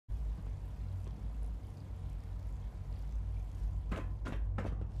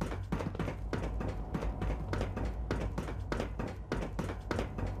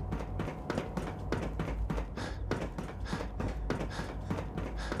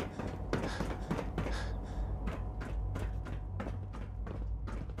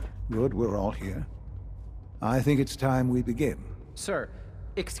Good, we're all here. I think it's time we begin. Sir,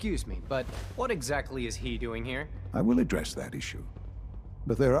 excuse me, but what exactly is he doing here? I will address that issue.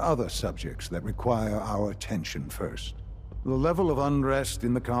 But there are other subjects that require our attention first. The level of unrest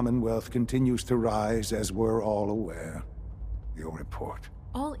in the Commonwealth continues to rise, as we're all aware. Your report.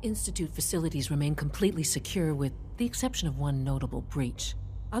 All Institute facilities remain completely secure with the exception of one notable breach.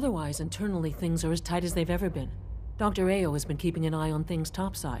 Otherwise, internally things are as tight as they've ever been. Dr. Ayo has been keeping an eye on things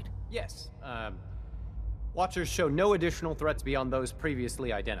topside. Yes, Watchers show no additional threats beyond those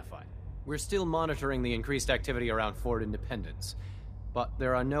previously identified. We're still monitoring the increased activity around Fort Independence, but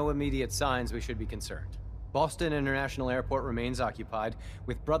there are no immediate signs we should be concerned. Boston International Airport remains occupied,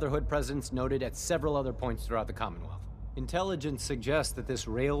 with Brotherhood presence noted at several other points throughout the Commonwealth. Intelligence suggests that this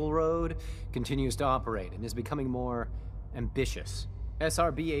railroad continues to operate and is becoming more ambitious.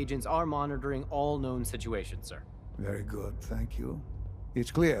 SRB agents are monitoring all known situations, sir. Very good, thank you.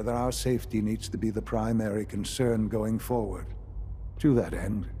 It's clear that our safety needs to be the primary concern going forward. To that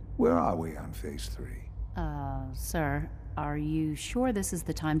end, where are we on Phase 3? Sir, are you sure this is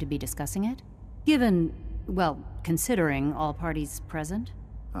the time to be discussing it? Given, well, considering all parties present?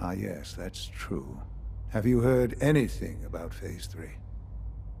 Ah, yes, that's true. Have you heard anything about Phase 3?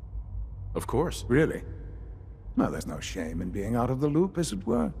 Of course. Really? Well, there's no shame in being out of the loop, as it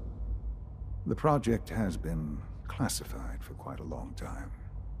were. The project has been classified for quite a long time.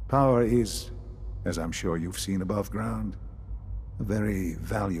 Power is, as I'm sure you've seen above ground, a very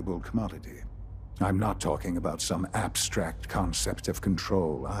valuable commodity. I'm not talking about some abstract concept of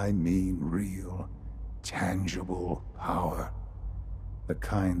control. I mean real, tangible power. The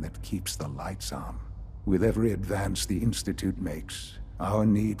kind that keeps the lights on. With every advance the Institute makes, our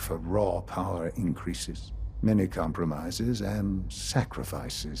need for raw power increases. Many compromises and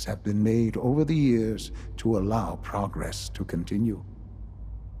sacrifices have been made over the years to allow progress to continue.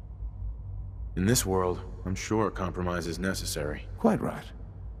 In this world, I'm sure compromise is necessary. Quite right.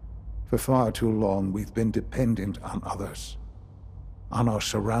 For far too long, we've been dependent on others. On our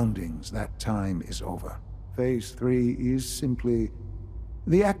surroundings. That time is over. Phase 3 is simply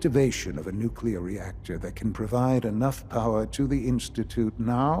the activation of a nuclear reactor that can provide enough power to the Institute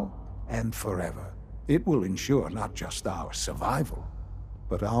now and forever. It will ensure not just our survival,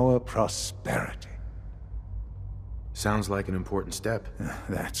 but our prosperity. Sounds like an important step.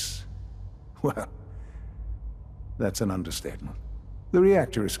 That's an understatement. The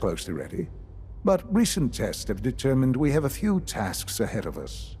reactor is close to ready, but recent tests have determined we have a few tasks ahead of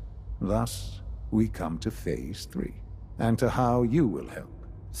us. Thus, we come to Phase 3, and to how you will help.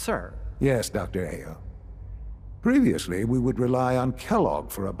 Sir. Yes, Dr. Ayo. Previously, we would rely on Kellogg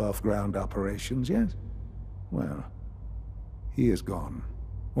for above-ground operations, yes? Well, he is gone.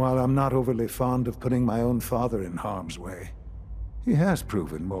 While I'm not overly fond of putting my own father in harm's way, he has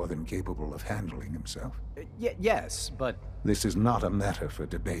proven more than capable of handling himself. Yes, but... This is not a matter for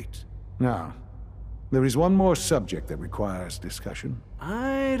debate. Now, there is one more subject that requires discussion.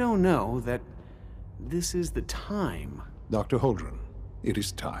 I don't know that this is the time. Dr. Holdren, it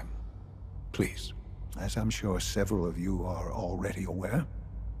is time. Please. As I'm sure several of you are already aware,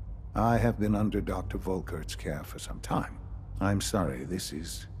 I have been under Dr. Volkert's care for some time. I'm sorry, this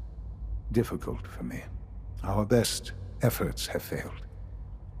is difficult for me. Our best efforts have failed.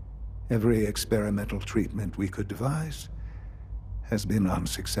 Every experimental treatment we could devise has been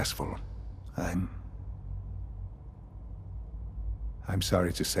unsuccessful. I'm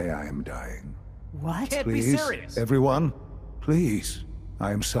sorry to say I am dying. What? Can't be Please, serious. everyone, please,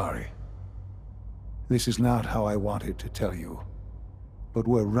 I am sorry. This is not how I wanted to tell you, but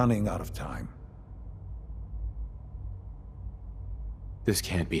we're running out of time. This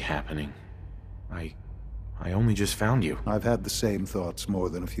can't be happening. I only just found you. I've had the same thoughts more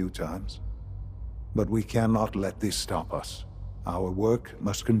than a few times. But we cannot let this stop us. Our work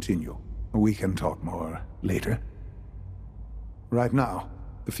must continue. We can talk more later. Right now,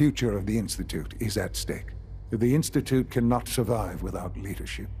 the future of the Institute is at stake. The Institute cannot survive without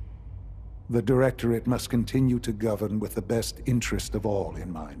leadership. The Directorate must continue to govern with the best interest of all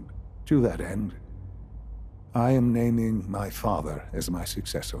in mind. To that end, I am naming my father as my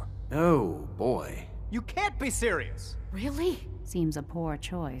successor. Oh, boy. You can't be serious! Really? Seems a poor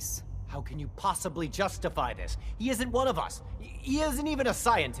choice. How can you possibly justify this? He isn't one of us. He isn't even a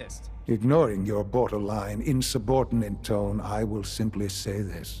scientist. Ignoring your borderline, insubordinate tone, I will simply say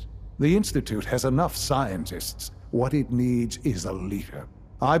this. The Institute has enough scientists. What it needs is a leader.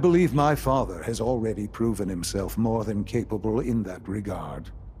 I believe my father has already proven himself more than capable in that regard.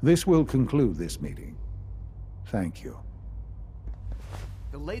 This will conclude this meeting. Thank you.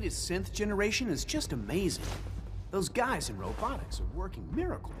 The latest synth generation is just amazing. Those guys in robotics are working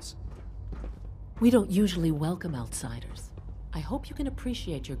miracles. We don't usually welcome outsiders. I hope you can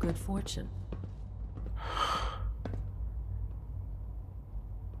appreciate your good fortune.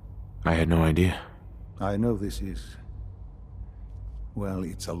 I had no idea. I know this is... well,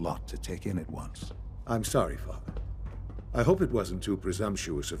 it's a lot to take in at once. I'm sorry, Father. I hope it wasn't too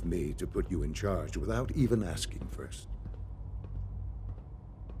presumptuous of me to put you in charge without even asking first.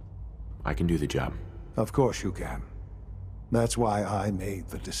 I can do the job. Of course you can. That's why I made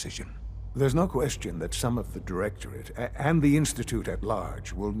the decision. There's no question that some of the Directorate and the Institute at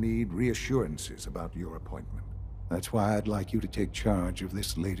large will need reassurances about your appointment. That's why I'd like you to take charge of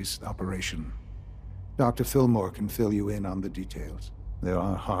this latest operation. Dr. Fillmore can fill you in on the details. There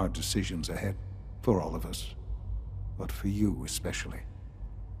are hard decisions ahead, for all of us. But for you especially.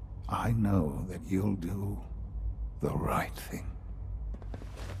 I know that you'll do the right thing.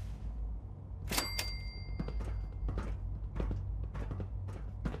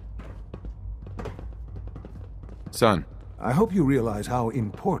 Son. I hope you realize how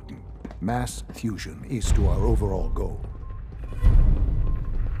important mass fusion is to our overall goal.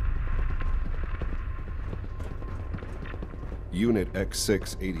 Unit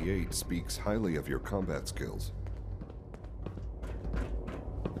X688 speaks highly of your combat skills.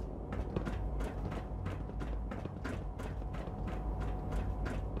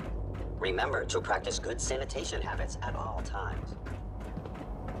 Remember to practice good sanitation habits at all times.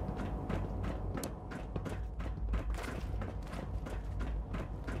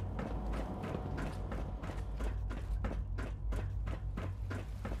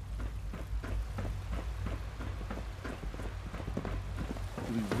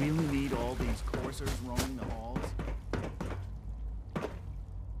 Do we really need all these coursers roaming the halls?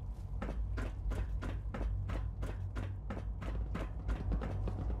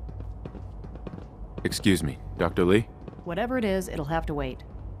 Excuse me, Dr. Lee? Whatever it is, it'll have to wait.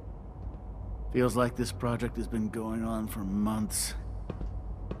 Feels like this project has been going on for months.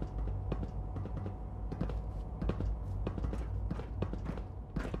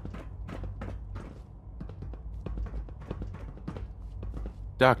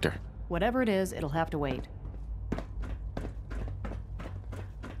 Doctor. Whatever it is, it'll have to wait.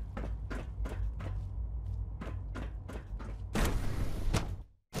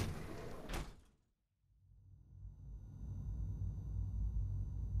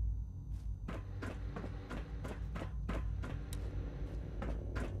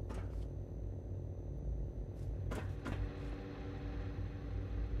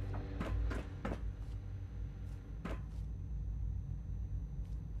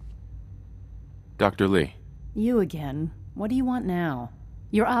 Dr. Lee. You again. What do you want now?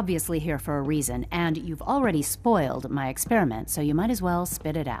 You're obviously here for a reason, and you've already spoiled my experiment, so you might as well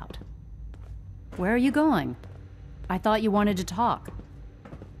spit it out. Where are you going? I thought you wanted to talk.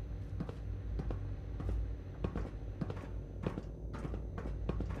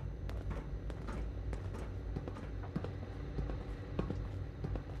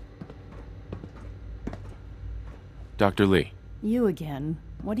 Dr. Lee. You again.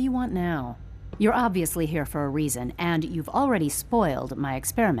 What do you want now? You're obviously here for a reason, and you've already spoiled my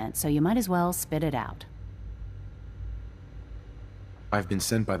experiment, so you might as well spit it out. I've been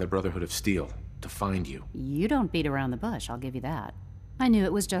sent by the Brotherhood of Steel to find you. You don't beat around the bush, I'll give you that. I knew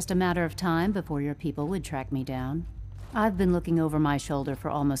it was just a matter of time before your people would track me down. I've been looking over my shoulder for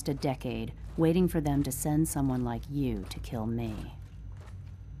almost a decade, waiting for them to send someone like you to kill me.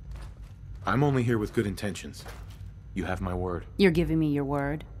 I'm only here with good intentions. You have my word. You're giving me your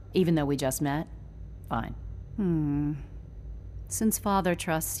word? Even though we just met? Fine. Since Father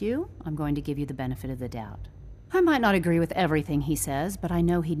trusts you, I'm going to give you the benefit of the doubt. I might not agree with everything he says, but I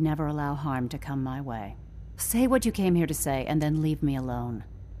know he'd never allow harm to come my way. Say what you came here to say, and then leave me alone.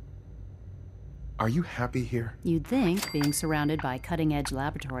 Are you happy here? You'd think being surrounded by cutting-edge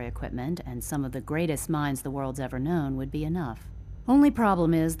laboratory equipment and some of the greatest minds the world's ever known would be enough. Only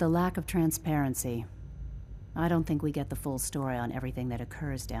problem is the lack of transparency. I don't think we get the full story on everything that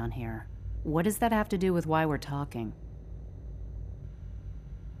occurs down here. What does that have to do with why we're talking?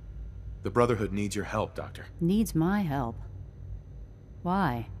 The Brotherhood needs your help, Doctor. Needs my help?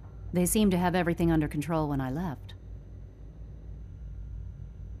 Why? They seemed to have everything under control when I left.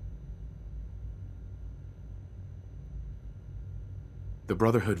 The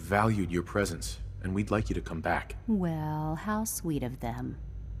Brotherhood valued your presence, and we'd like you to come back. Well, how sweet of them.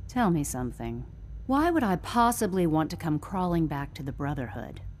 Tell me something. Why would I possibly want to come crawling back to the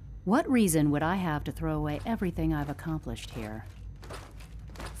Brotherhood? What reason would I have to throw away everything I've accomplished here?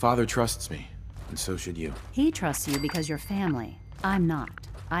 Father trusts me, and so should you. He trusts you because you're family. I'm not.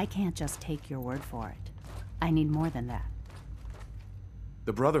 I can't just take your word for it. I need more than that.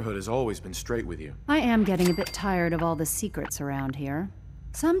 The Brotherhood has always been straight with you. I am getting a bit tired of all the secrets around here.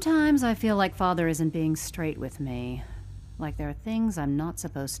 Sometimes I feel like Father isn't being straight with me. Like there are things I'm not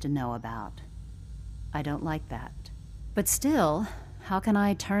supposed to know about. I don't like that. But still, how can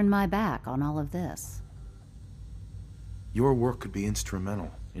I turn my back on all of this? Your work could be instrumental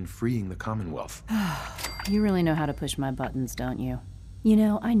in freeing the Commonwealth. You really know how to push my buttons, don't you? You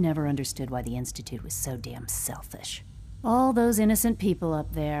know, I never understood why the Institute was so damn selfish. All those innocent people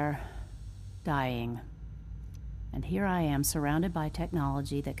up there, dying. And here I am surrounded by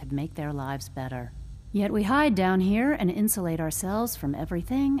technology that could make their lives better. Yet we hide down here and insulate ourselves from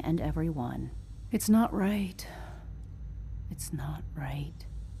everything and everyone. It's not right. It's not right.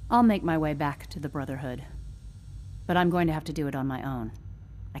 I'll make my way back to the Brotherhood. But I'm going to have to do it on my own.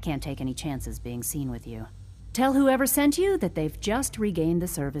 I can't take any chances being seen with you. Tell whoever sent you that they've just regained the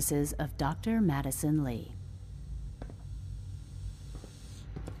services of Dr. Madison Lee.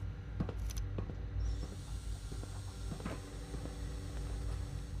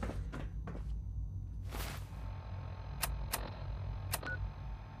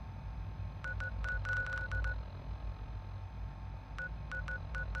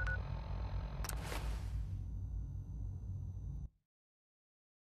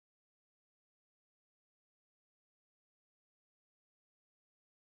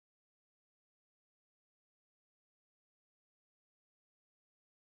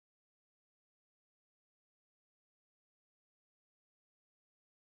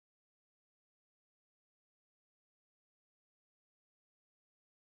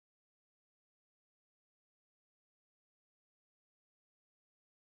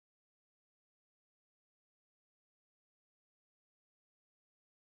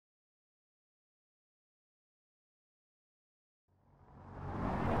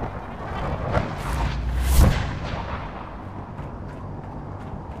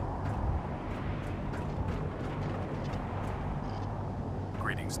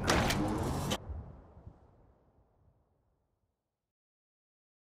 Greetings, Knight.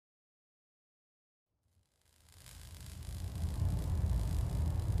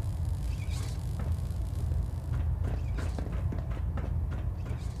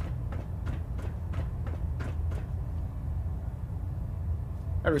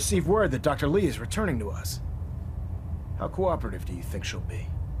 I received word that Dr. Lee is returning to us. How cooperative do you think she'll be?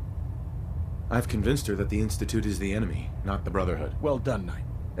 I've convinced her that the Institute is the enemy, not the Brotherhood. Well done, Knight.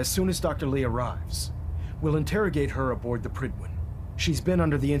 As soon as Dr. Lee arrives, we'll interrogate her aboard the Prydwen. She's been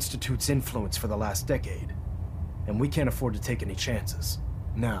under the Institute's influence for the last decade, and we can't afford to take any chances.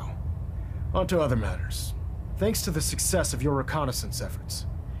 Now, on to other matters. Thanks to the success of your reconnaissance efforts,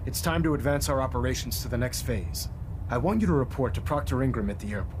 it's time to advance our operations to the next phase. I want you to report to Proctor Ingram at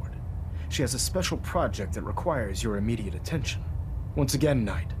the airport. She has a special project that requires your immediate attention. Once again,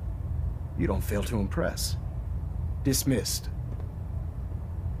 Knight, you don't fail to impress. Dismissed.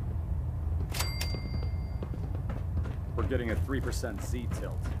 We're getting a 3% Z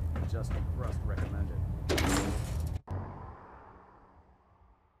tilt. Adjusting thrust recommended.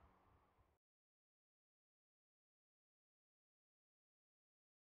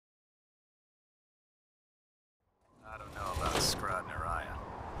 I don't know about Scrod Naraya.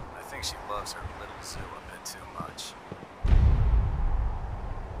 I think she loves her little zoo a bit too much.